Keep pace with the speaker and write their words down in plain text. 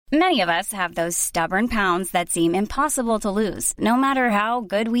Many of us have those stubborn pounds that seem impossible to lose, no matter how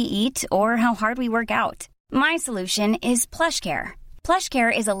good we eat or how hard we work out. My solution is PlushCare.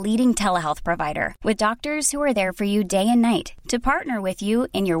 PlushCare is a leading telehealth provider with doctors who are there for you day and night to partner with you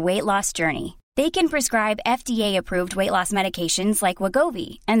in your weight loss journey. They can prescribe FDA-approved weight loss medications like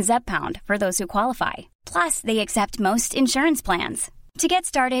Wegovy and Zepbound for those who qualify. Plus, they accept most insurance plans. To get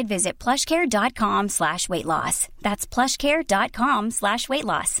started, visit plushcare.com/weightloss. That's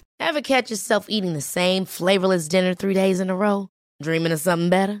plushcare.com/weightloss. Ever catch yourself eating the same flavorless dinner 3 days in a row? Dreaming of something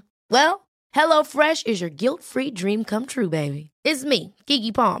better? Well, HelloFresh is your guilt-free dream come true, baby. It's me,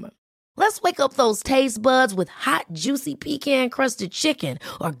 Keke Palmer. Let's wake up those taste buds with hot, juicy pecan-crusted chicken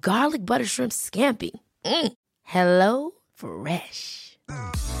or garlic butter shrimp scampi. HelloFresh.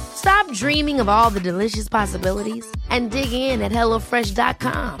 Stop dreaming of all the delicious possibilities and dig in at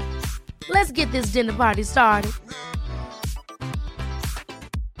HelloFresh.com. Let's get this dinner party started.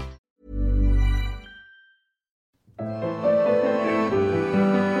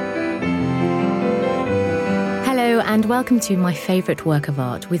 Hello and welcome to My Favourite Work of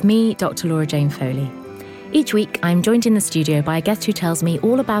Art with me, Dr. Laura Jane Foley. Each week I'm joined in the studio by a guest who tells me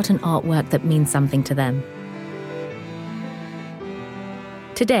all about an artwork that means something to them.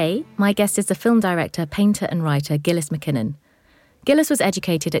 Today, my guest is the film director, painter and writer Gillis MacKinnon. Gillis was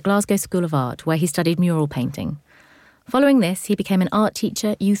educated at Glasgow School of Art, where he studied mural painting. Following this, he became an art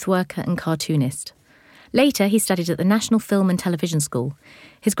teacher, youth worker and cartoonist. Later, he studied at the National Film and Television School.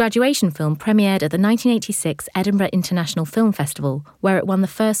 His graduation film premiered at the 1986 Edinburgh International Film Festival, where it won the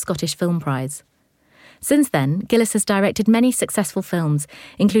first Scottish Film Prize. Since then, Gillis has directed many successful films,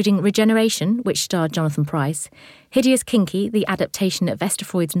 including Regeneration, which starred Jonathan Pryce, Hideous Kinky, the adaptation of Esther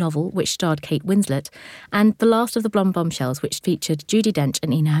Freud's novel, which starred Kate Winslet, and The Last of the Blonde Bombshells, which featured Judi Dench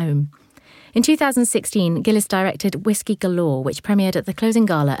and Ina Holm. In 2016, Gillis directed Whiskey Galore, which premiered at the closing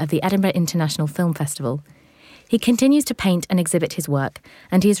gala of the Edinburgh International Film Festival. He continues to paint and exhibit his work,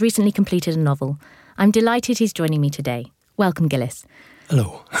 and he has recently completed a novel. I'm delighted he's joining me today. Welcome, Gillis.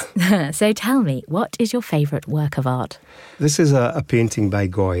 Hello. So tell me, what is your favourite work of art? This is a painting by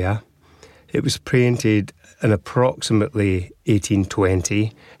Goya. It was painted in approximately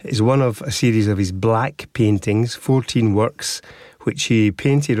 1820. It's one of a series of his black paintings, 14 works, which he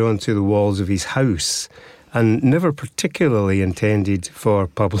painted onto the walls of his house and never particularly intended for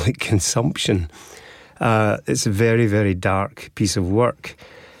public consumption. It's a very, very dark piece of work.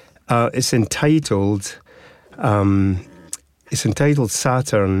 It's entitled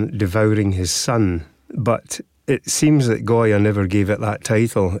Saturn Devouring His Son, but it seems that Goya never gave it that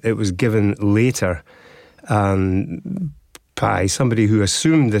title. It was given later by somebody who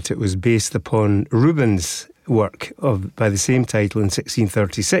assumed that it was based upon Rubens' work by the same title in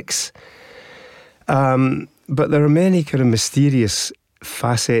 1636. But there are many kind of mysterious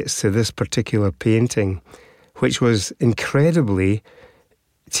facets to this particular painting, which was incredibly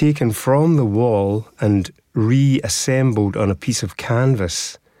taken from the wall and reassembled on a piece of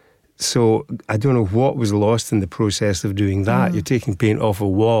canvas. So I don't know what was lost in the process of doing that. You're taking paint off a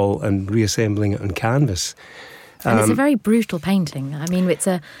wall and reassembling it on canvas. And it's a very brutal painting. I mean, it's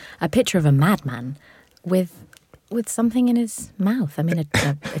a picture of a madman with something in his mouth. I mean, a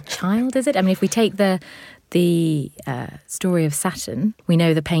child, is it? I mean, if we take the story of Saturn, we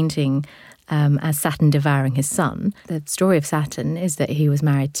know the painting as Saturn devouring his son. The story of Saturn is that he was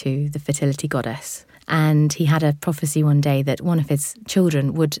married to the fertility goddess, and he had a prophecy one day that one of his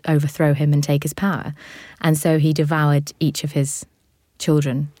children would overthrow him and take his power. And so he devoured each of his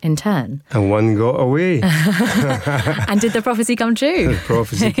children in turn. And one got away. And did the prophecy come true? The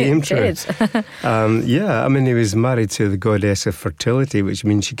prophecy came true. Yeah, I mean, he was married to the goddess of fertility, which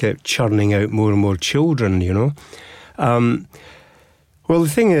means she kept churning out more and more children, you know. Well, the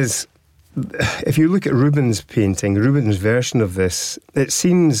thing is, if you look at Rubens' painting, Rubens' version of this, it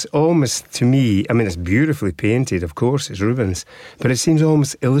seems almost to me, I mean, it's beautifully painted, of course, it's Rubens, but it seems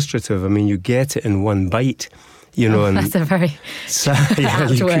almost illustrative. I mean, you get it in one bite, you know. And that's a very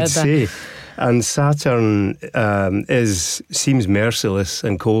you could say. And Saturn seems merciless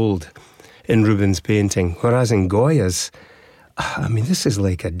and cold in Rubens' painting, whereas in Goya's, I mean, this is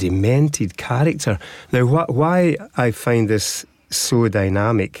like a demented character. Now, why I find this so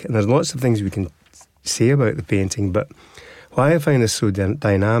dynamic, and there's lots of things we can say about the painting, but why I find this so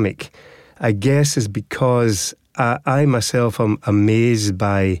dynamic, I guess, is because I myself am amazed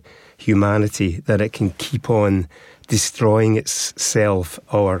by humanity, that it can keep on destroying itself,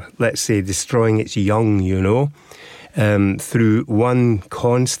 or let's say destroying its young, you know, through one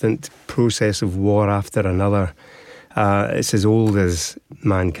constant process of war after another. It's as old as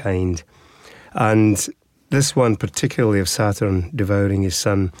mankind. And this one particularly of Saturn devouring his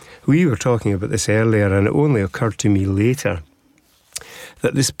son, we were talking about this earlier, and it only occurred to me later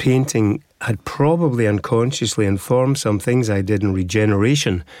that this painting had probably unconsciously informed some things I did in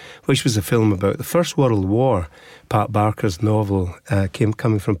Regeneration, which was a film about the First World War. Pat Barker's novel,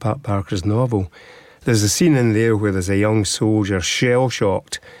 coming from Pat Barker's novel. There's a scene in there where there's a young soldier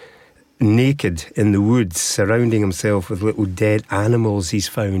shell-shocked, naked in the woods, surrounding himself with little dead animals he's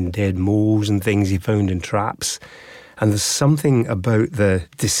found, dead moles and things he found in traps. And there's something about the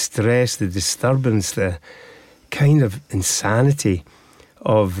distress, the disturbance, the kind of insanity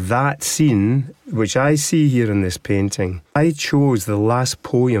of that scene, which I see here in this painting. I chose the last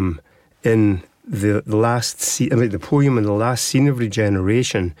poem in the last scene, the poem in the last scene of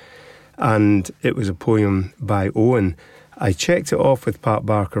Regeneration, and it was a poem by Owen. I checked it off with Pat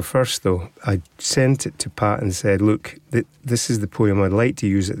Barker first, though. I sent it to Pat and said, look, this is the poem I'd like to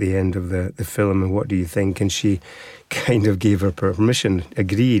use at the end of the film, and what do you think? And she kind of gave her permission,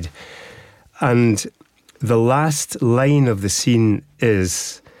 agreed. And the last line of the scene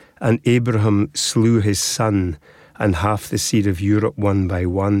is, and Abraham slew his son, and half the seed of Europe one by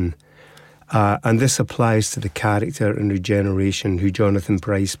one. And this applies to the character in Regeneration, who Jonathan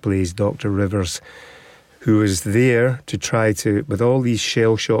Pryce plays, Dr. Rivers, who is there to try to, with all these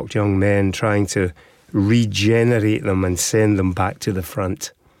shell-shocked young men, trying to regenerate them and send them back to the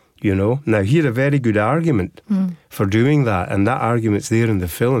front. You know, now he had a very good argument for doing that, and that argument's there in the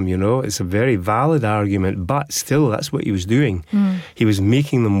film. You know, it's a very valid argument, but still, that's what he was doing. He was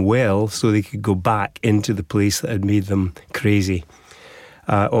making them well so they could go back into the place that had made them crazy,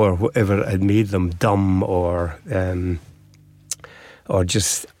 or whatever had made them dumb, or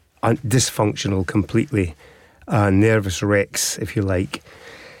just dysfunctional completely, nervous wrecks, if you like.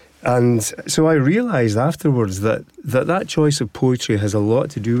 And so I realised afterwards that choice of poetry has a lot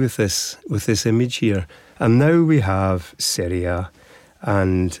to do with this image here. And now we have Syria.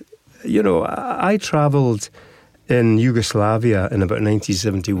 And, you know, I travelled in Yugoslavia in about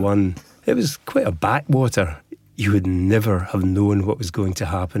 1971. It was quite a backwater. You would never have known what was going to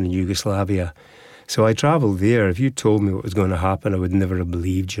happen in Yugoslavia. So I travelled there. If you told me what was going to happen, I would never have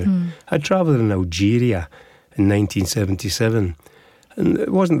believed you. I travelled in Algeria in 1977. And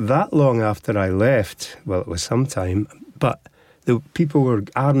it wasn't that long after I left, well, it was some time, but the people were,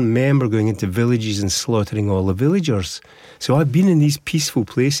 I remember going into villages and slaughtering all the villagers. So I've been in these peaceful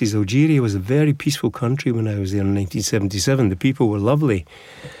places. Algeria was a very peaceful country when I was there in 1977. The people were lovely.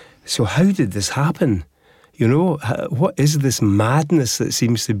 So how did this happen? You know, what is this madness that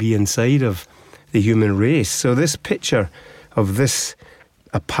seems to be inside of the human race? So this picture of this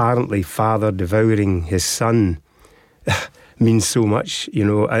apparently father devouring his son means so much, you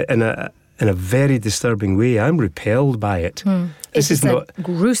know, in a very disturbing way. I'm repelled by it. This is not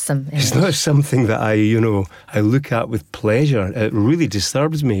gruesome image. It's not something that I look at with pleasure. It really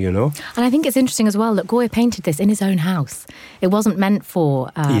disturbs me, you know. And I think it's interesting as well that Goya painted this in his own house. It wasn't meant for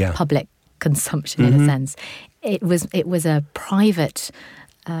public consumption in a sense. It was a private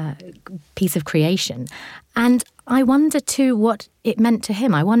piece of creation. And I wonder too what it meant to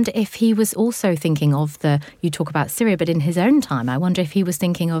him. I wonder if he was also thinking of you talk about Syria, but in his own time, I wonder if he was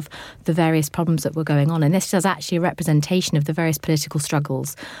thinking of the various problems that were going on. And this is actually a representation of the various political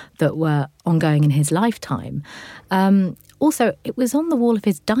struggles that were ongoing in his lifetime. Also, it was on the wall of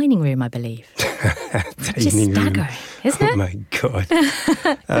his dining room, I believe. Just staggering, isn't it? Oh my God.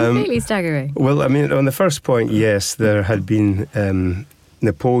 Completely staggering. Well, I mean, on the first point, yes, there had been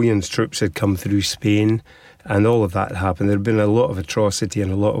Napoleon's troops had come through Spain, and all of that happened. There had been a lot of atrocity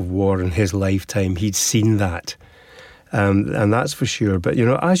and a lot of war in his lifetime. He'd seen that, and that's for sure. But, you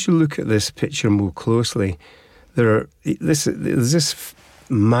know, as you look at this picture more closely, there's this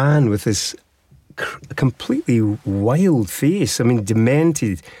man with this completely wild face. I mean,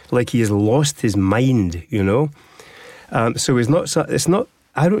 demented, like he has lost his mind, you know. So it's not.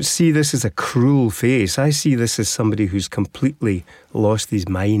 I don't see this as a cruel face. I see this as somebody who's completely lost his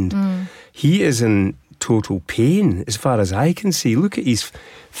mind. He is in total pain, as far as I can see. Look at his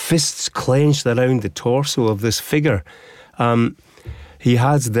fists clenched around the torso of this figure. He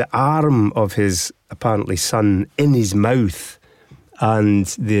has the arm of his, apparently, son in his mouth, and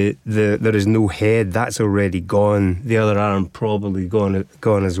there is no head. That's already gone. The other arm probably gone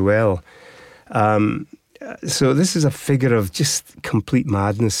as well. So this is a figure of just complete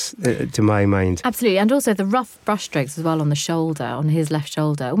madness, to my mind. Absolutely, and also the rough brushstrokes as well on the shoulder, on his left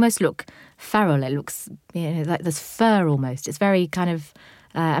shoulder, almost look feral. It looks, you know, like there's fur almost. It's very kind of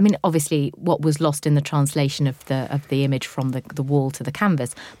obviously, what was lost in the translation of the image from the wall to the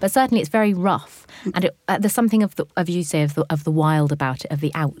canvas, but certainly it's very rough, and there's something of the wild about it, of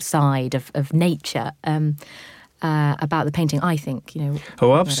the outside, of nature. About the painting, I think,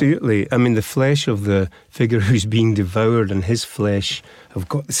 Oh, absolutely. I mean, the flesh of the figure who's being devoured and his flesh have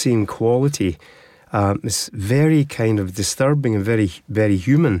got the same quality. It's very kind of disturbing and very, very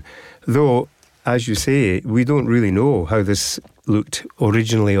human. Though, as you say, we don't really know how this looked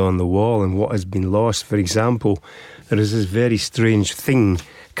originally on the wall and what has been lost. For example, there is this very strange thing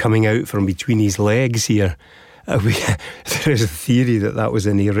coming out from between his legs here. There is a theory that was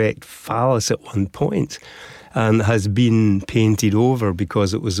an erect phallus at one point, and has been painted over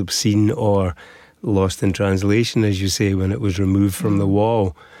because it was obscene or lost in translation, as you say, when it was removed from the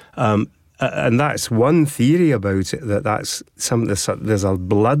wall. And that's one theory about it, there's a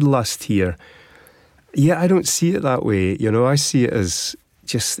bloodlust here. Yeah, I don't see it that way. I see it as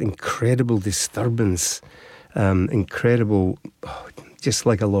just incredible disturbance, just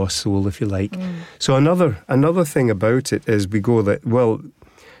like a lost soul, if you like. So another thing about it is we go that, well,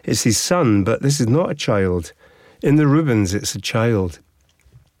 it's his son, but this is not a child. In the Rubens, it's a child,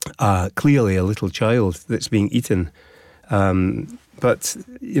 clearly a little child that's being eaten. But,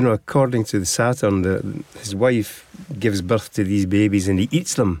 according to the Saturn, his wife gives birth to these babies and he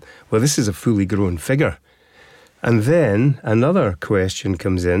eats them. Well, this is a fully grown figure. And then another question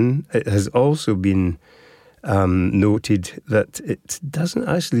comes in. It has also been noted that it doesn't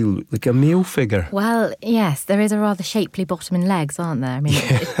actually look like a male figure. Well, yes, there is a rather shapely bottom and legs, aren't there? I mean,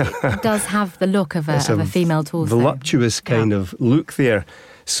 it does have the look of a female torso. Voluptuous kind of look there.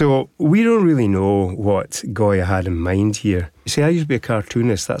 So we don't really know what Goya had in mind here. You see, I used to be a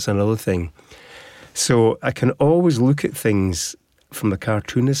cartoonist, that's another thing. So I can always look at things from a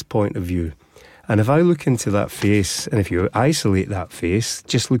cartoonist point of view. And if I look into that face, and if you isolate that face,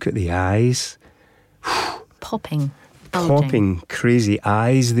 just look at the eyes. Popping, crazy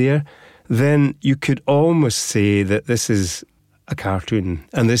eyes there, then you could almost say that this is a cartoon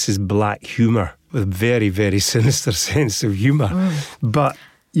and this is black humour with very, very sinister sense of humour. But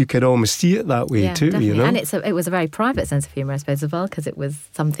you could almost see it that way too, definitely. And it was a very private sense of humour, I suppose, as well, because it was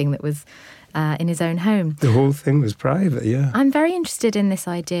something that was in his own home. The whole thing was private, yeah. I'm very interested in this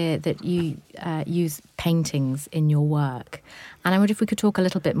idea that you use paintings in your work, and I wonder if we could talk a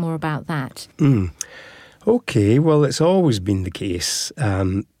little bit more about that. Okay, well, it's always been the case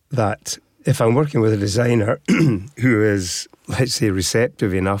that if I'm working with a designer who is, let's say,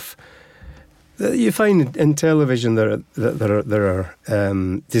 receptive enough, you find in television there are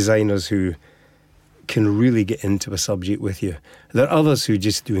designers who can really get into a subject with you. There are others who are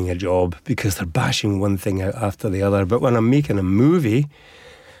just doing a job because they're bashing one thing out after the other. But when I'm making a movie,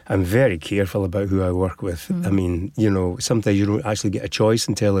 I'm very careful about who I work with. I mean, sometimes you don't actually get a choice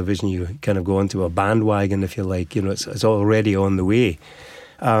in television. You kind of go onto a bandwagon, if you like. It's already on the way.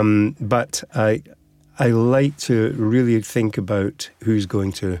 But I like to really think about who's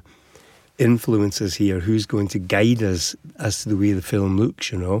going to influence us here, who's going to guide us as to the way the film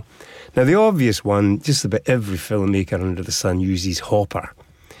looks, Now, the obvious one, just about every filmmaker under the sun uses Hopper.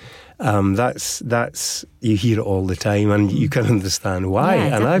 That's you hear it all the time, and you can understand why.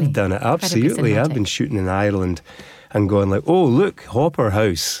 Yeah, and I've done it absolutely. I've been shooting in Ireland and going like, oh look, Hopper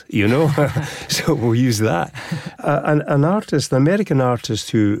House, So we'll use that. An American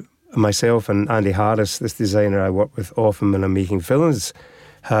artist who myself and Andy Harris, this designer I work with often when I'm making films,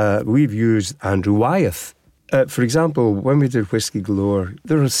 we've used Andrew Wyeth. For example, when we did Whiskey Galore,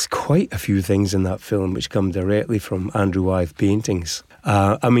 there was quite a few things in that film which come directly from Andrew Wyeth paintings.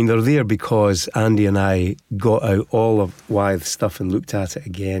 They're there because Andy and I got out all of Wyeth's stuff and looked at it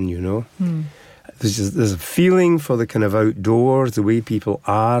again, There's a feeling for the kind of outdoors, the way people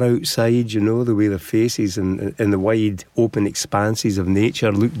are outside, the way their faces in the wide open expanses of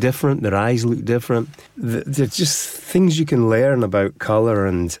nature look different, their eyes look different. They're just things you can learn about colour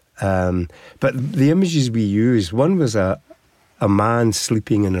and... but the images we used, one was a man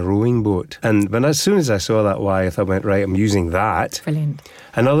sleeping in a rowing boat. And as soon as I saw that Wyeth, I went, right, I'm using that. Brilliant.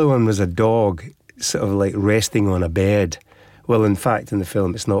 Another one was a dog sort of like resting on a bed. Well, in fact, in the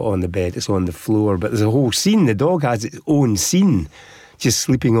film, it's not on the bed, it's on the floor. But there's a whole scene. The dog has its own scene, just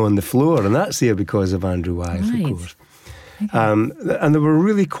sleeping on the floor. And that's there because of Andrew Wyeth, of course. Okay. And there were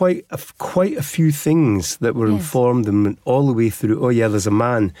really quite a few things that were informed them all the way through. Oh, yeah, there's a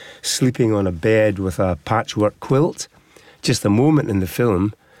man sleeping on a bed with a patchwork quilt. Just a moment in the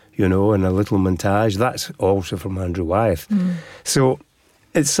film, in a little montage. That's also from Andrew Wyeth. So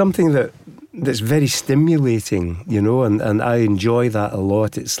it's something that's very stimulating, and I enjoy that a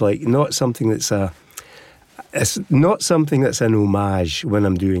lot. It's like not something that's it's not something that's an homage when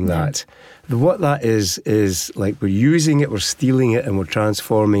I'm doing that. What that is like we're using it, we're stealing it, and we're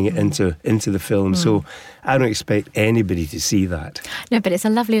transforming it into the film. So I don't expect anybody to see that. No, but it's a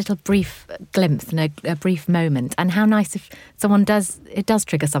lovely little brief glimpse and a brief moment. And how nice if someone does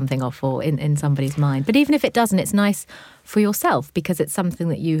trigger something off or in somebody's mind. But even if it doesn't, it's nice for yourself because it's something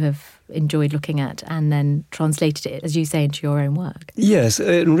that you have enjoyed looking at and then translated it, as you say, into your own work. Yes,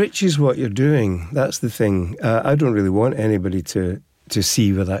 it enriches what you're doing. That's the thing. I don't really want anybody to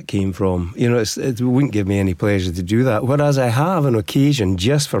see where that came from. You know, it wouldn't give me any pleasure to do that. Whereas I have on occasion,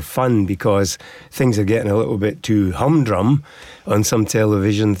 just for fun, because things are getting a little bit too humdrum on some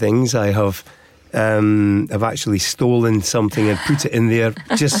television things, I've actually stolen something and put it in there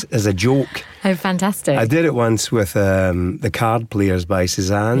just as a joke. Oh, fantastic. I did it once with The Card Players by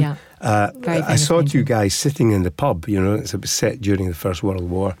Cézanne. Yeah. I saw two guys sitting in the pub, you know, it was set during the First World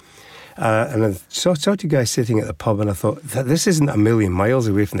War. And I saw two guys sitting at the pub, and I thought, this isn't a million miles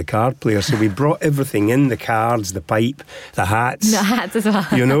away from The Card Player. So we brought everything in, the cards, the pipe, the hats. The hats as well.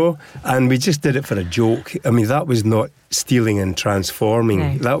 You know, and we just did it for a joke. I mean, that was not stealing and transforming.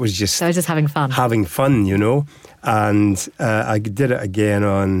 No. That was just... So just having fun. Having fun, you know. And I did it again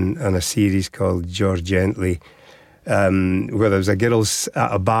on a series called George Gently, where there was a girl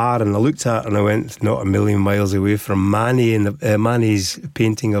at a bar, and I looked at her and I went, not a million miles away from Manet and Manet's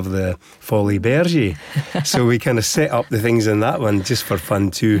painting of the Folies Bergère. So we kind of set up the things in that one just for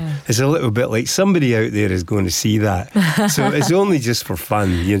fun too. Yeah. It's a little bit like somebody out there is going to see that. So it's only just for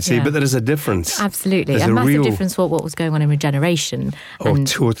fun, you see, but there is a difference. Absolutely. There's a massive difference for what was going on in Regeneration.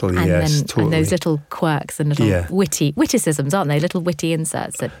 Totally, yes. Totally. And those little quirks and little witticisms, aren't they? Little witty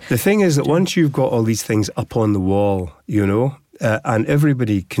inserts. The thing is that once you've got all these things up on the wall, you know, and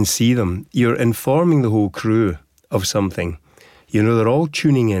everybody can see them, you're informing the whole crew of something. You know, they're all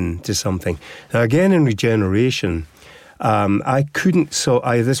tuning in to something. Now, again, in Regeneration, I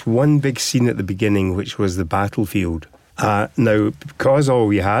had this one big scene at the beginning, which was the battlefield. Now, because all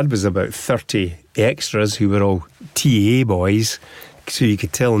we had was about 30 extras who were all TA boys, so you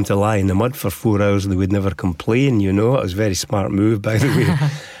could tell them to lie in the mud for 4 hours and they would never complain, you know. It was a very smart move, by the way.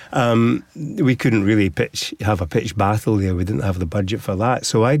 We couldn't really have a pitch battle there. We didn't have the budget for that.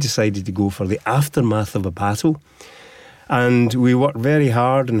 So I decided to go for the aftermath of a battle. And we worked very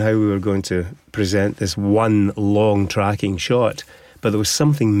hard on how we were going to present this one long tracking shot. But there was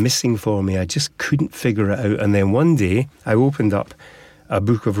something missing for me. I just couldn't figure it out. And then one day I opened up a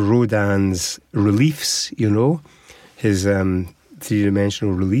book of Rodin's reliefs, you know, his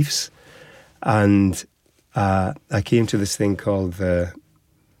three-dimensional reliefs. And I came to this thing called the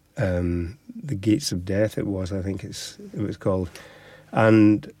Gates of Death, it was called.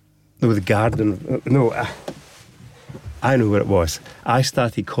 And there was the Garden of... I know what it was. I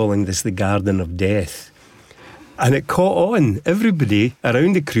started calling this the Garden of Death. And it caught on. Everybody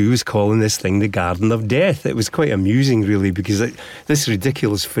around the crew was calling this thing the Garden of Death. It was quite amusing, really, because this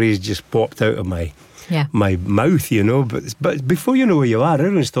ridiculous phrase just popped out of my mouth, you know. But before you know where you are,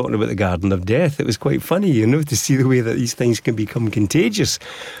 everyone's talking about the Garden of Death. It was quite funny, you know, to see the way that these things can become contagious.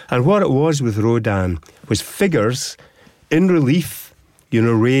 And what it was with Rodin was figures in relief, you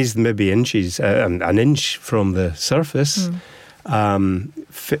know, raised maybe inches, an inch from the surface,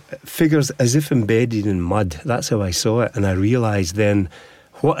 figures as if embedded in mud. That's how I saw it. And I realised then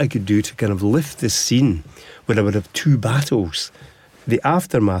what I could do to kind of lift this scene when I would have two battles, the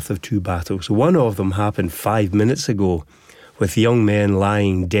aftermath of two battles. One of them happened 5 minutes ago with young men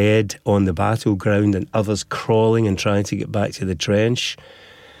lying dead on the battleground and others crawling and trying to get back to the trench.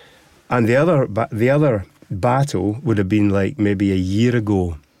 And the other battle would have been like maybe a year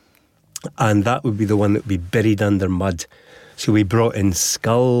ago, and that would be the one that would be buried under mud. So we brought in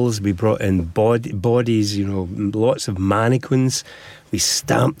skulls, we brought in bodies, you know, lots of mannequins. We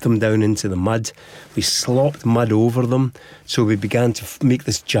stamped them down into the mud. We slopped mud over them. So we began to make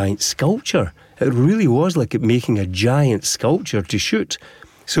this giant sculpture. It really was like making a giant sculpture to shoot.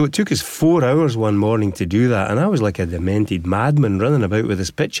 So it took us 4 hours one morning to do that, and I was like a demented madman running about with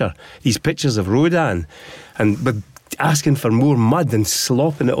these pictures of Rodin, but asking for more mud and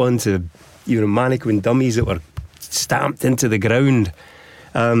slopping it onto, you know, mannequin dummies that were stamped into the ground.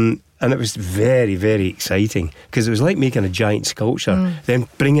 And it was very, very exciting because it was like making a giant sculpture, then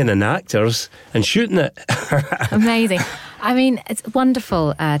bringing in actors and shooting it. Amazing. I mean, it's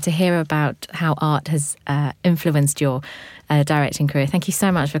wonderful to hear about how art has influenced your directing career. Thank you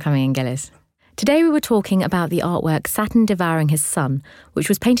so much for coming in, Gillis. Today we were talking about the artwork Saturn Devouring His Son, which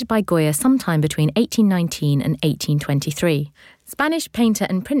was painted by Goya sometime between 1819 and 1823. Spanish painter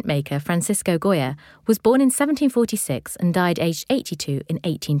and printmaker Francisco Goya was born in 1746 and died aged 82 in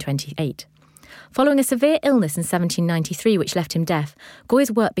 1828. Following a severe illness in 1793 which left him deaf,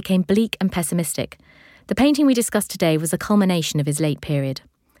 Goya's work became bleak and pessimistic. The painting we discussed today was a culmination of his late period.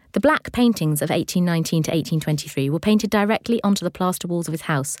 The black paintings of 1819 to 1823 were painted directly onto the plaster walls of his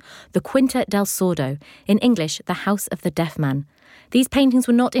house, the Quinta del Sordo, in English, the House of the Deaf Man. These paintings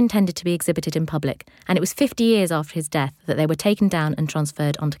were not intended to be exhibited in public, and it was 50 years after his death that they were taken down and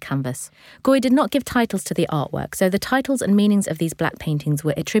transferred onto canvas. Goya did not give titles to the artwork, so the titles and meanings of these black paintings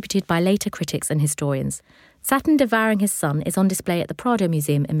were attributed by later critics and historians. Saturn devouring his son is on display at the Prado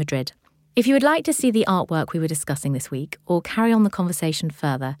Museum in Madrid. If you would like to see the artwork we were discussing this week, or carry on the conversation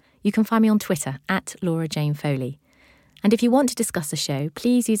further, you can find me on Twitter @LauraJaneFoley. And if you want to discuss the show,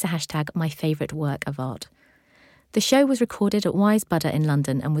 please use the hashtag #MyFavouriteWorkOfArt. The show was recorded at Wise Buddha in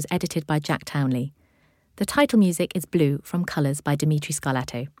London and was edited by Jack Townley. The title music is Blue from Colours by Dimitri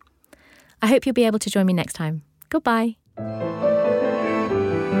Scarlato. I hope you'll be able to join me next time. Goodbye.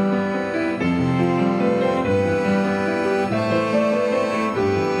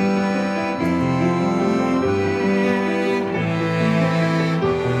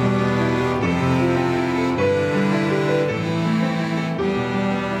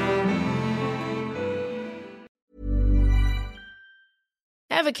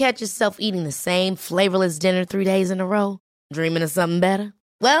 Ever catch yourself eating the same flavorless dinner 3 days in a row? Dreaming of something better?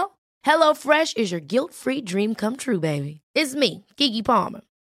 Well, HelloFresh is your guilt-free dream come true, baby. It's me, Keke Palmer.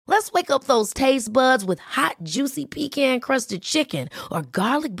 Let's wake up those taste buds with hot, juicy pecan-crusted chicken or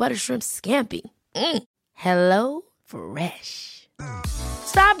garlic butter shrimp scampi. HelloFresh.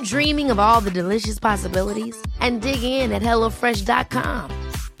 Stop dreaming of all the delicious possibilities and dig in at HelloFresh.com.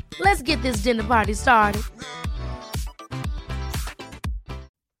 Let's get this dinner party started.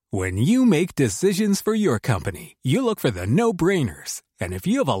 When you make decisions for your company, you look for the no-brainers. And if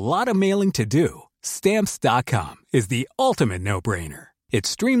you have a lot of mailing to do, Stamps.com is the ultimate no-brainer. It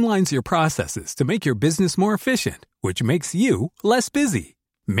streamlines your processes to make your business more efficient, which makes you less busy.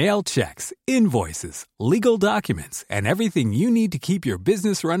 Mail checks, invoices, legal documents, and everything you need to keep your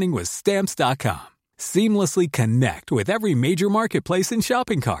business running with Stamps.com. Seamlessly connect with every major marketplace and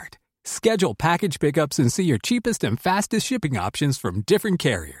shopping cart. Schedule package pickups and see your cheapest and fastest shipping options from different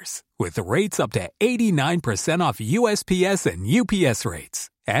carriers, with rates up to 89% off USPS and UPS rates.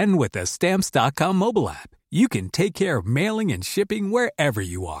 And with the Stamps.com mobile app, you can take care of mailing and shipping wherever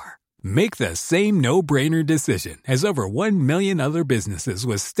you are. Make the same no-brainer decision as over 1 million other businesses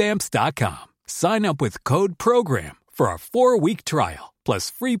with Stamps.com. Sign up with code PROGRAM for a 4-week trial,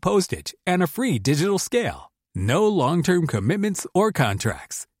 plus free postage and a free digital scale. No long-term commitments or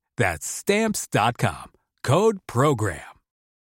contracts. That's Stamps.com. Code PROGRAM.